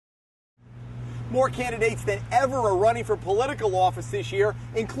More candidates than ever are running for political office this year,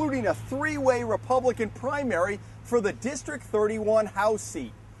 including a three-way Republican primary for the District 31 House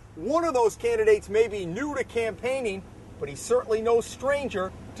seat. One of those candidates may be new to campaigning, but he's certainly no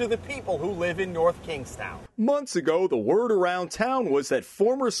stranger to the people who live in North Kingstown. Months ago, the word around town was that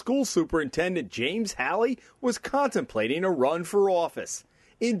former school superintendent James Halley was contemplating a run for office.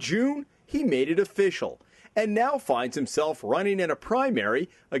 In June, he made it official, and now finds himself running in a primary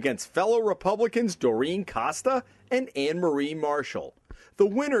against fellow Republicans Doreen Costa and Anne Marie Marshall. The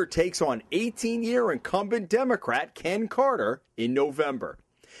winner takes on 18-year incumbent Democrat Ken Carter in November.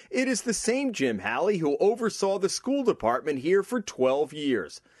 It is the same Jim Halley who oversaw the school department here for 12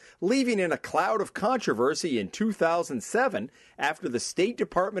 years, leaving in a cloud of controversy in 2007 after the State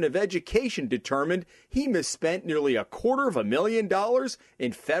Department of Education determined he misspent nearly $250,000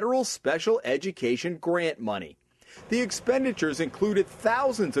 in federal special education grant money. The expenditures included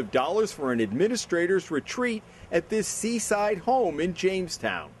thousands of dollars for an administrator's retreat at this seaside home in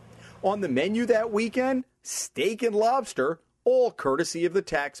Jamestown. On the menu that weekend, steak and lobster, all courtesy of the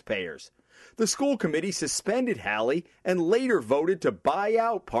taxpayers. The school committee suspended Halley and later voted to buy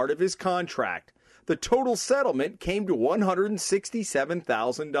out part of his contract. The total settlement came to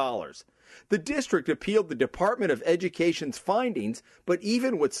 $167,000. The district appealed the Department of Education's findings, but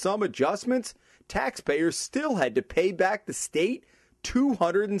even with some adjustments, taxpayers still had to pay back the state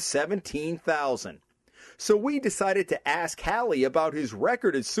 $217,000. So we decided to ask Halley about his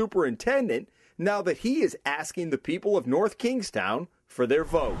record as superintendent now that he is asking the people of North Kingstown for their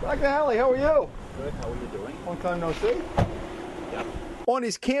vote. Dr. Halley, how are you? Good. How are you doing? Long time no see. Yep. On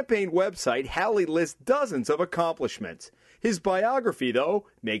his campaign website, Halley lists dozens of accomplishments. His biography, though,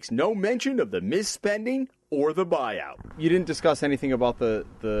 makes no mention of the misspending or the buyout. You didn't discuss anything about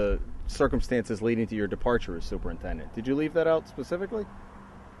the circumstances leading to your departure as superintendent. Did you leave that out specifically?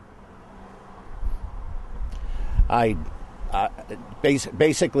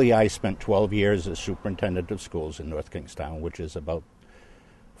 Basically, I spent 12 years as superintendent of schools in North Kingstown, which is about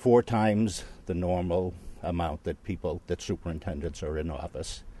 4 times the normal amount that superintendents are in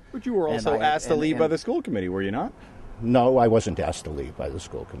office. But you were also asked to leave by the school committee, were you not? No, I wasn't asked to leave by the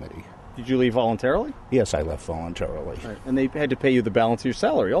school committee. Did you leave voluntarily? Yes, I left voluntarily. Right. And they had to pay you the balance of your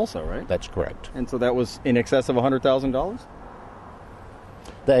salary also, right? That's correct. And so that was in excess of $100,000?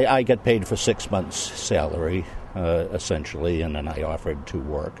 I get paid for 6 months' salary, essentially, and then I offered to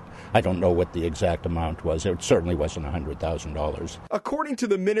work. I don't know what the exact amount was. It certainly wasn't $100,000. According to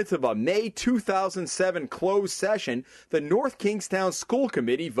the minutes of a May 2007 closed session, the North Kingstown School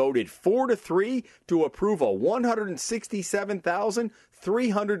Committee voted 4-3 to approve a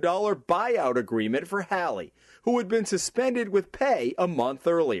 $167,300 buyout agreement for Halley, who had been suspended with pay a month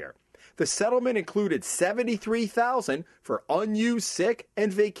earlier. The settlement included $73,000 for unused sick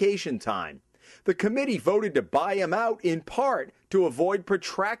and vacation time. The committee voted to buy him out in part to avoid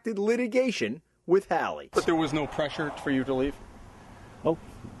protracted litigation with Halley. But there was no pressure for you to leave? Oh,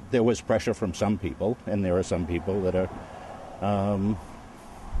 there was pressure from some people, and there are some people that are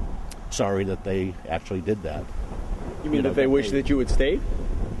sorry that they actually did that. You mean that they wish that you had stayed?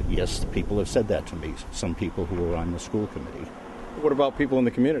 Yes, people have said that to me, some people who were on the school committee. What about people in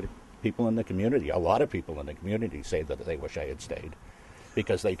the community? People in the community, a lot of people in the community say that they wish I had stayed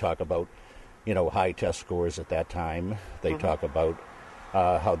because they talk about, high test scores at that time. They talk about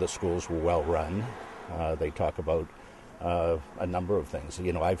how the schools were well run. They talk about a number of things.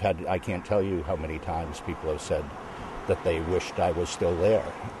 I can't tell you how many times people have said that they wished I was still there.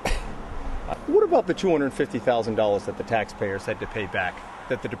 What about the $250,000 that the taxpayers had to pay back,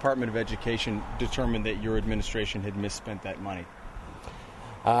 that the Department of Education determined that your administration had misspent that money?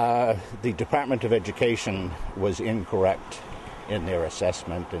 The Department of Education was incorrect in their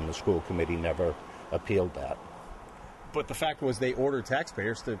assessment, and the school committee never appealed that. But the fact was they ordered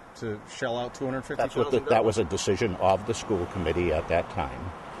taxpayers to shell out $250,000? That was a decision of the school committee at that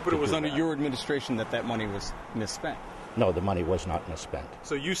time. But it was under your administration that money was misspent? No, the money was not misspent.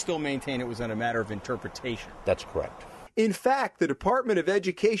 So you still maintain it was on a matter of interpretation? That's correct. In fact, the Department of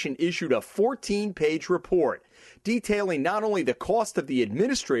Education issued a 14-page report detailing not only the cost of the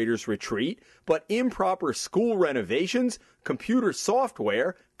administrator's retreat, but improper school renovations, computer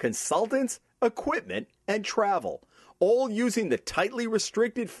software, consultants, equipment, and travel, all using the tightly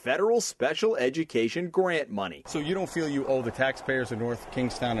restricted federal special education grant money. So you don't feel you owe the taxpayers of North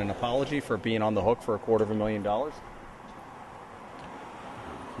Kingstown an apology for being on the hook for $250,000?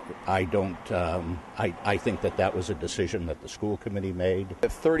 I don't. I think that was a decision that the school committee made.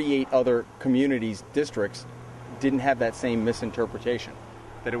 38 other districts didn't have that same misinterpretation.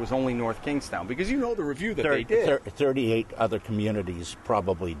 that it was only North Kingstown? Because you know the review that they did. 38 other communities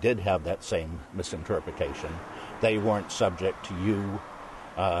probably did have that same misinterpretation. They weren't subject to you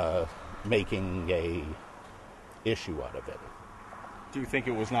making a issue out of it. Do you think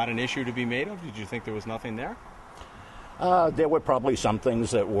it was not an issue to be made of? Did you think there was nothing there? There were probably some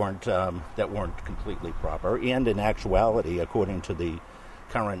things that weren't completely proper, and in actuality, according to the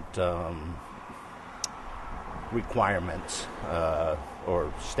current requirements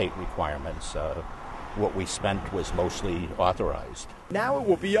or state requirements, what we spent was mostly authorized. Now it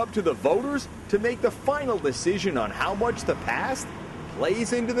will be up to the voters to make the final decision on how much the past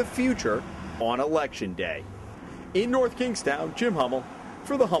plays into the future on Election Day. In North Kingstown, Jim Hummel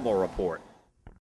for the Hummel Report.